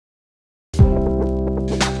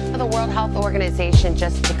Health Organization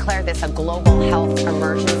just declared this a global health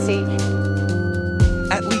emergency.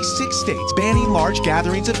 At least 6 states banning large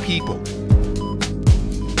gatherings of people.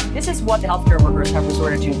 This is what the healthcare workers have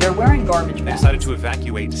resorted to. They're wearing garbage bags. Decided to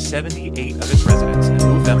evacuate 78 of its residents and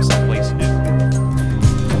move them someplace new.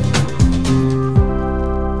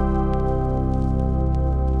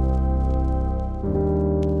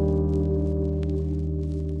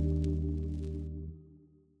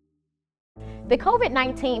 The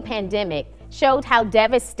COVID-19 pandemic showed how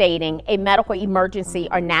devastating a medical emergency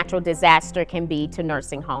or natural disaster can be to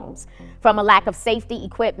nursing homes, from a lack of safety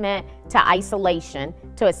equipment to isolation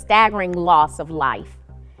to a staggering loss of life.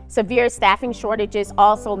 Severe staffing shortages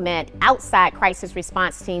also meant outside crisis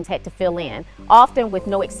response teams had to fill in, often with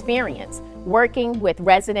no experience, working with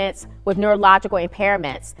residents with neurological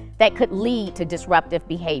impairments that could lead to disruptive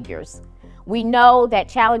behaviors. We know that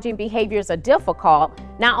challenging behaviors are difficult,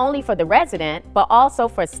 not only for the resident, but also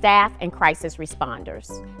for staff and crisis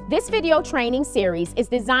responders. This video training series is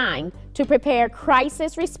designed to prepare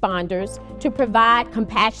crisis responders to provide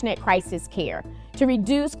compassionate crisis care, to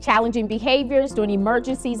reduce challenging behaviors during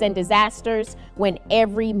emergencies and disasters when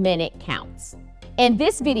every minute counts. In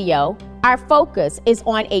this video, our focus is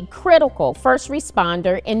on a critical first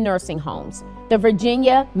responder in nursing homes, the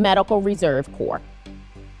Virginia Medical Reserve Corps.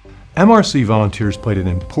 MRC volunteers played an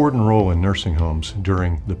important role in nursing homes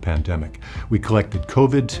during the pandemic. We collected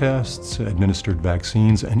COVID tests, administered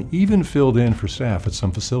vaccines, and even filled in for staff at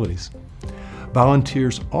some facilities.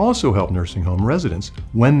 Volunteers also help nursing home residents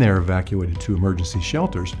when they're evacuated to emergency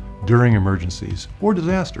shelters during emergencies or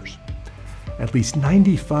disasters. At least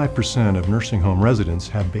 95% of nursing home residents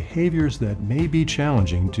have behaviors that may be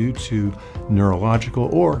challenging due to neurological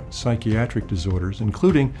or psychiatric disorders,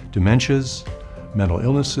 including dementias, mental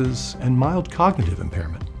illnesses, and mild cognitive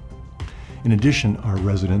impairment. In addition, our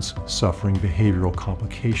residents suffering behavioral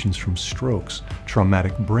complications from strokes,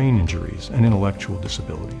 traumatic brain injuries, and intellectual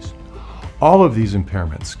disabilities. All of these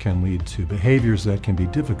impairments can lead to behaviors that can be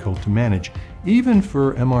difficult to manage, even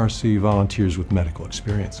for MRC volunteers with medical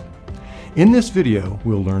experience. In this video,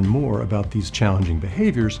 we'll learn more about these challenging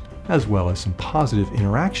behaviors, as well as some positive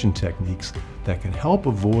interaction techniques that can help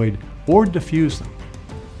avoid or diffuse them.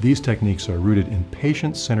 These techniques are rooted in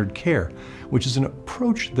patient-centered care, which is an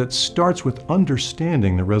approach that starts with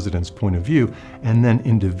understanding the resident's point of view and then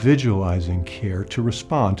individualizing care to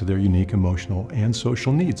respond to their unique emotional and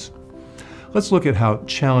social needs. Let's look at how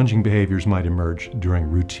challenging behaviors might emerge during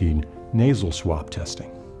routine nasal swab testing.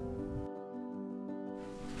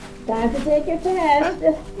 Time to take your test.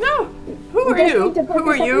 No. Who are you? Who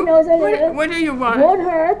are you? What do you want? Won't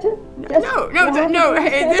hurt. No.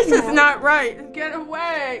 Hey, this is not right. Get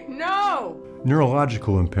away. No.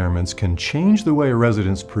 Neurological impairments can change the way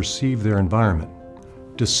residents perceive their environment,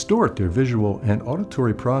 distort their visual and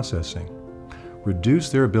auditory processing, reduce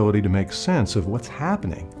their ability to make sense of what's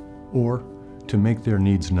happening, or to make their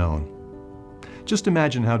needs known. Just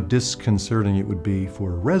imagine how disconcerting it would be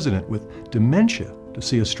for a resident with dementia to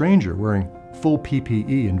see a stranger wearing full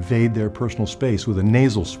PPE invade their personal space with a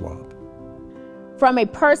nasal swab. From a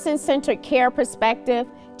person-centered care perspective,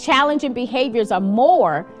 challenging behaviors are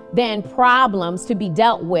more than problems to be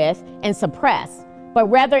dealt with and suppressed, but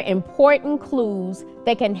rather important clues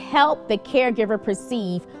that can help the caregiver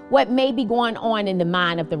perceive what may be going on in the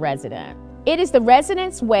mind of the resident. It is the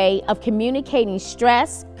resident's way of communicating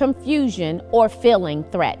stress, confusion, or feeling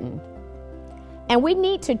threatened. And we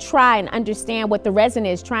need to try and understand what the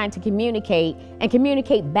resident is trying to communicate and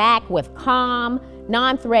communicate back with calm,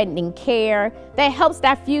 non-threatening care that helps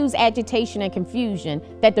diffuse agitation and confusion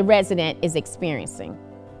that the resident is experiencing.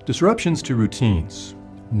 Disruptions to routines,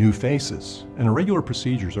 new faces, and irregular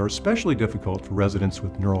procedures are especially difficult for residents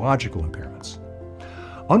with neurological impairments.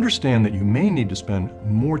 Understand that you may need to spend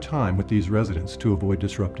more time with these residents to avoid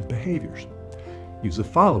disruptive behaviors. Use the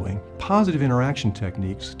following positive interaction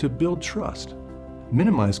techniques to build trust,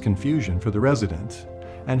 minimize confusion for the resident,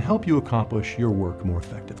 and help you accomplish your work more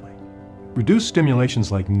effectively. Reduce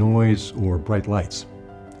stimulations like noise or bright lights.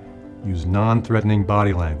 Use non-threatening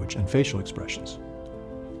body language and facial expressions.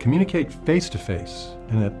 Communicate face-to-face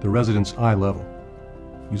and at the resident's eye level.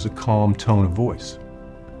 Use a calm tone of voice.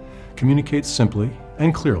 Communicate simply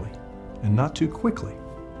and clearly, and not too quickly.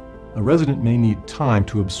 A resident may need time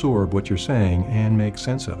to absorb what you're saying and make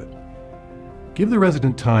sense of it. Give the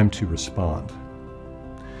resident time to respond.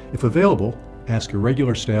 If available, ask a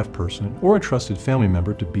regular staff person or a trusted family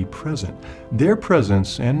member to be present. Their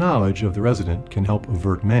presence and knowledge of the resident can help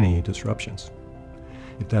avert many disruptions.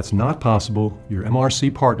 If that's not possible, your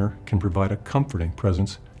MRC partner can provide a comforting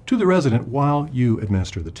presence to the resident while you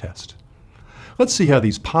administer the test. Let's see how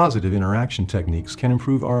these positive interaction techniques can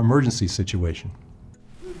improve our emergency situation.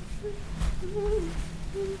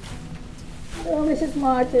 Hello, Mrs.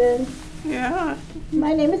 Martin. Yeah.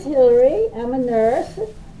 My name is Hillary. I'm a nurse.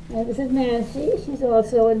 And this is Nancy. She's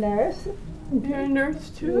also a nurse. You're a nurse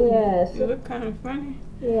too? Yes. You look kind of funny.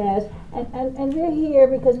 Yes. And we're here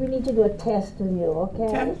because we need to do a test on you,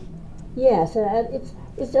 okay? Test? Yes.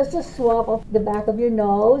 It's just a swab of the back of your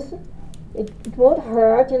nose. It won't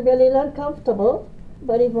hurt. It'll be a little uncomfortable,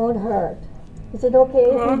 but it won't hurt. Is it okay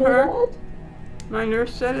if we do that? My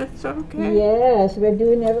nurse said it's okay? Yes. We're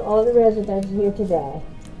doing all the residents here today.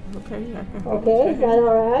 Okay, yeah. Okay, is that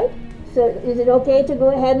all right? So is it okay to go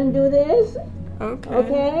ahead and do this? Okay.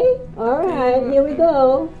 Okay? All right, here we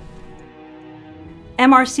go.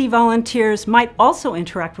 MRC volunteers might also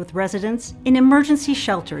interact with residents in emergency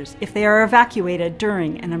shelters if they are evacuated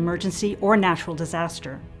during an emergency or natural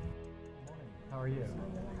disaster. How are you?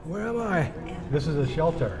 Where am I? This is a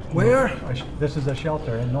shelter. Where? This is a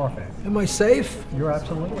shelter in Norfolk. Am I safe? You're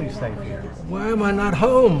absolutely safe here. Why am I not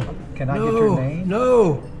home? Can I get your name?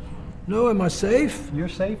 No. No, am I safe? You're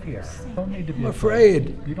safe here. You don't need to be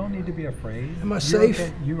afraid. You don't need to be afraid. Am I safe?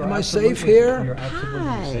 Okay. Am I safe here? You're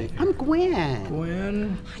absolutely safe here. I'm Gwen.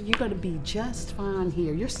 Gwen? You're going to be just fine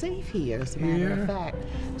here. You're safe here, as a matter of fact.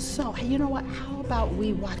 So, you know what? How about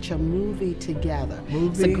we watch a movie together? Movie?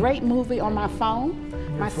 It's a great movie on my phone.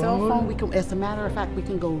 My cell phone. We can, as a matter of fact, we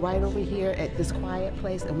can go right over here at this quiet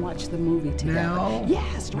place and watch the movie together. Now?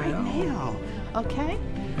 Yes, right now. Okay?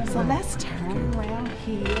 So let's turn around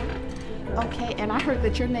here. Okay, and I heard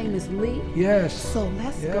that your name is Lee. Yes. So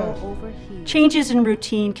let's go over here. Changes in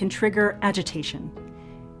routine can trigger agitation.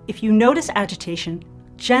 If you notice agitation,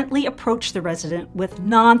 gently approach the resident with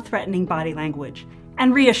non-threatening body language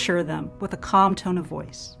and reassure them with a calm tone of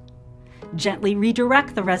voice. Gently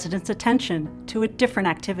redirect the resident's attention to a different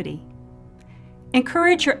activity.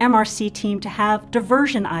 Encourage your MRC team to have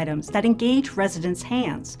diversion items that engage residents'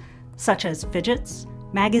 hands, such as fidgets,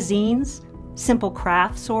 magazines, simple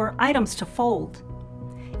crafts, or items to fold.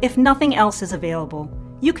 If nothing else is available,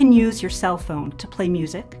 you can use your cell phone to play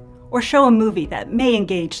music or show a movie that may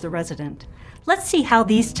engage the resident. Let's see how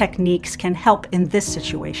these techniques can help in this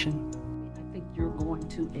situation. I think you're going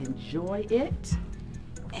to enjoy it.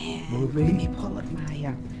 And Movie? let me pull up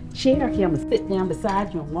my chair here. I'm going to sit down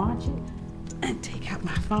beside you and watch it and take out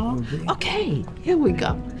my phone. Movie? Okay, here we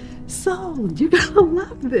go. So, you're going to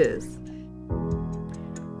love this.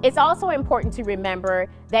 It's also important to remember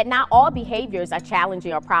that not all behaviors are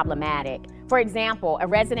challenging or problematic. For example, a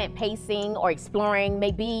resident pacing or exploring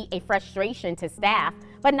may be a frustration to staff,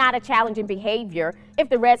 but not a challenging behavior if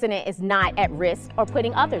the resident is not at risk or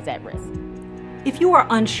putting others at risk. If you are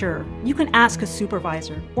unsure, you can ask a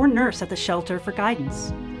supervisor or nurse at the shelter for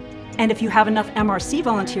guidance. And if you have enough MRC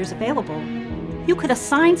volunteers available, you could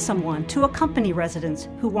assign someone to accompany residents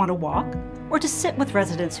who want to walk or to sit with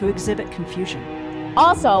residents who exhibit confusion.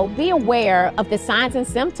 Also, be aware of the signs and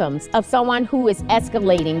symptoms of someone who is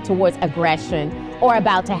escalating towards aggression or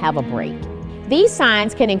about to have a break. These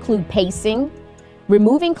signs can include pacing,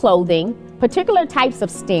 removing clothing, particular types of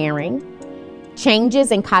staring,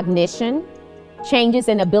 changes in cognition, changes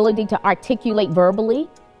in ability to articulate verbally,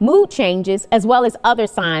 mood changes, as well as other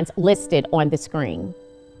signs listed on the screen.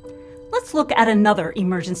 Let's look at another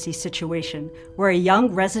emergency situation where a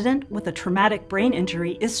young resident with a traumatic brain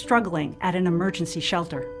injury is struggling at an emergency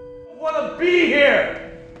shelter. I want to be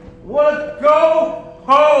here. I want to go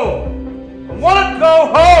home. I want to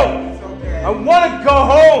go home. It's okay. I want to go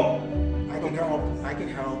home. I can help. I can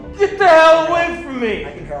help. Get the hell away from me.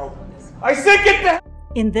 I can help. I said get the hell.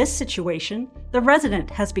 In this situation, the resident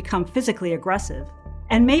has become physically aggressive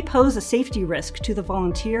and may pose a safety risk to the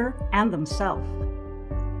volunteer and themselves.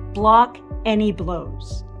 Block any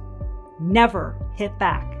blows. Never hit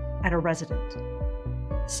back at a resident.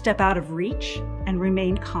 Step out of reach and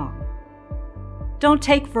remain calm. Don't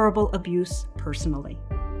take verbal abuse personally.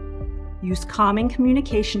 Use calming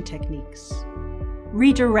communication techniques.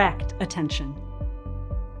 Redirect attention.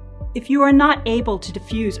 If you are not able to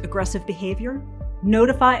diffuse aggressive behavior,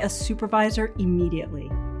 notify a supervisor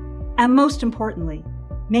immediately. And most importantly,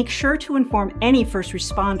 make sure to inform any first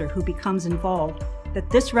responder who becomes involved that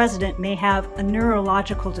this resident may have a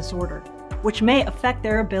neurological disorder, which may affect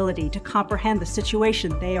their ability to comprehend the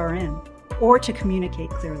situation they are in or to communicate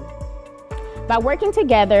clearly. By working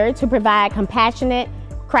together to provide compassionate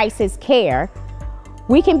crisis care,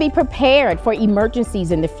 we can be prepared for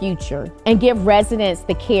emergencies in the future and give residents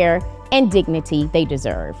the care and dignity they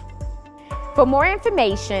deserve. For more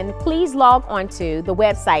information, please log on to the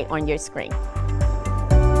website on your screen.